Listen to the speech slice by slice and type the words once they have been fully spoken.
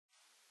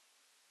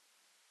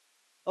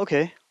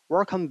Okay,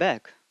 welcome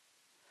back.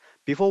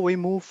 Before we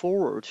move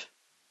forward,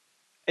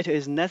 it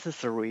is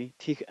necessary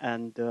to take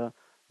and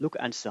look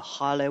at the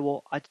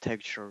high-level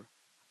architecture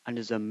and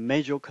the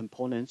major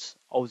components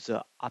of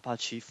the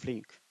Apache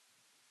Flink.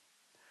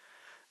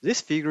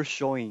 This figure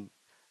showing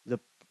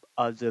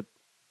the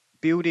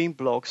building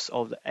blocks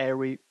of the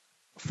every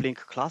Flink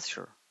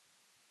cluster.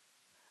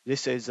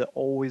 This is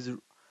always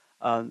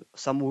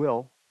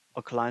somewhere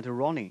a client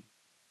running.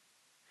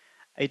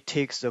 It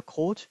takes the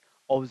code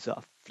of the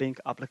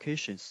Flink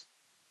applications,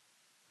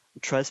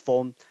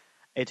 transform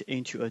it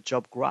into a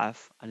job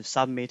graph, and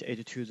submit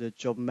it to the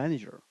job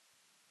manager.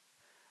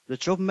 The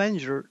job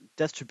manager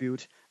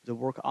distributes the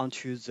work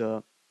onto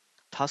the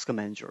task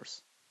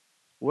managers,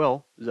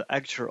 while the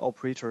actual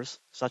operators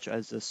such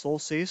as the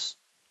sources,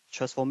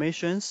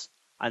 transformations,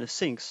 and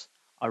sinks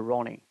are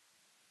running.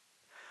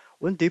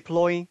 When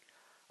deploying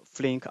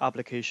Flink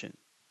application,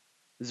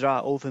 there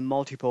are often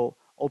multiple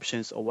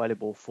options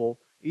available for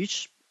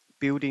each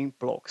building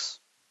blocks.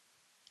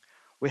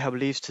 We have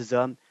listed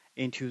them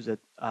in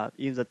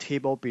the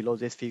table below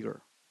this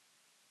figure,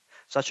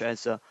 such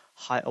as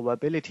high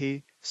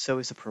availability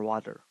service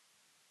provider,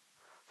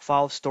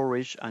 file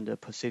storage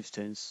and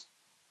persistence,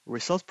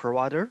 resource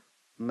provider,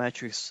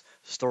 matrix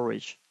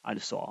storage,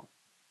 and so on.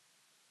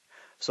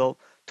 So,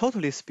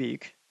 totally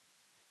speak,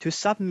 to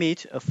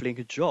submit a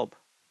Flink job,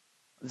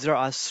 there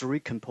are three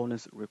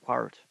components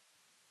required.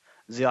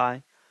 They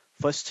are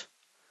first,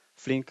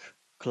 Flink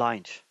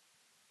client.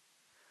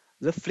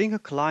 The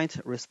Flink client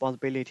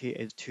responsibility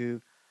is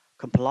to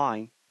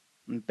compile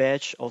a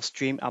batch of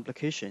stream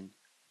application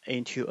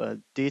into a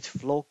data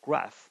flow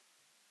graph,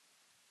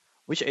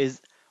 which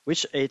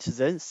it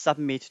then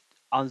submits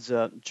on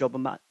the job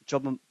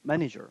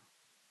manager.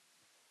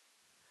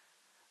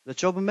 The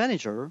job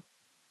manager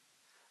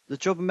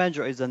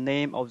is the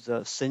name of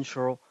the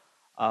central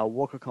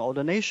worker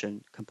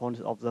coordination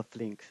component of the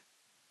Flink.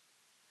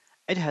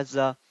 It has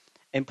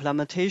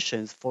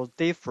implementations for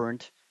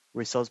different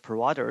resource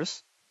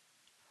providers,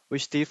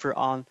 which differ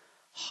on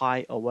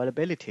high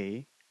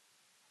availability,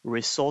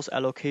 resource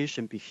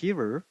allocation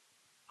behavior,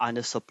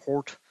 and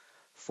support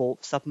for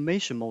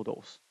submission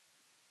models.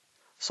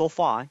 So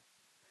far,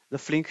 the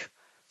Flink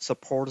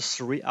supports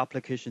three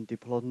application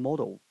deployment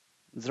models.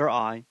 There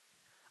are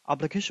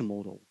application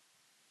model.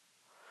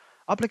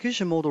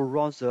 Application model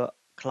runs the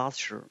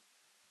cluster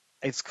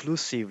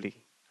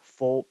exclusively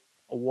for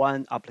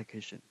one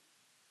application.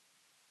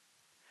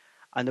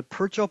 And the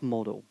per job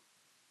model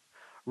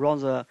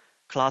runs the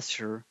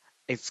cluster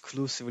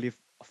exclusively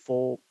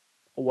for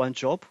one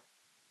job.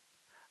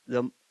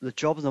 The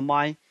job the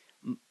my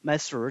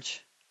method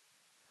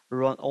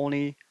run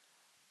only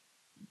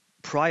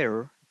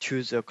prior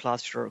to the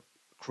cluster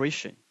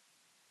creation.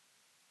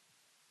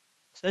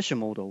 Session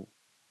model.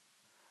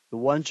 The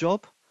one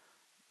job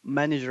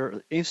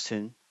manager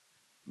instance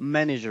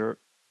manager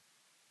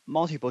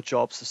multiple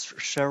jobs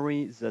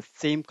sharing the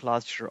same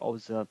cluster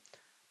of the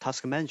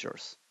task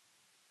managers.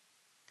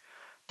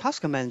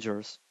 Task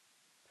managers.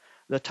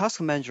 The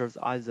task managers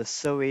are the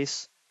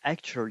service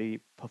actually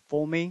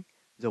performing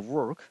the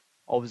work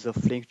of the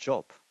Flink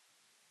job.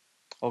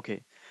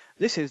 Okay,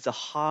 this is the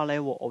high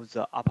level of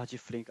the Apache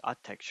Flink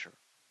architecture.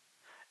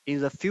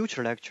 In the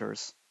future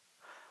lectures,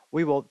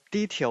 we will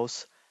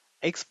details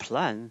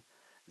explain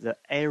the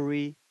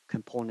every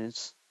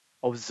components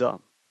of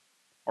them.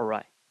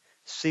 Alright,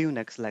 see you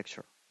next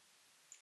lecture.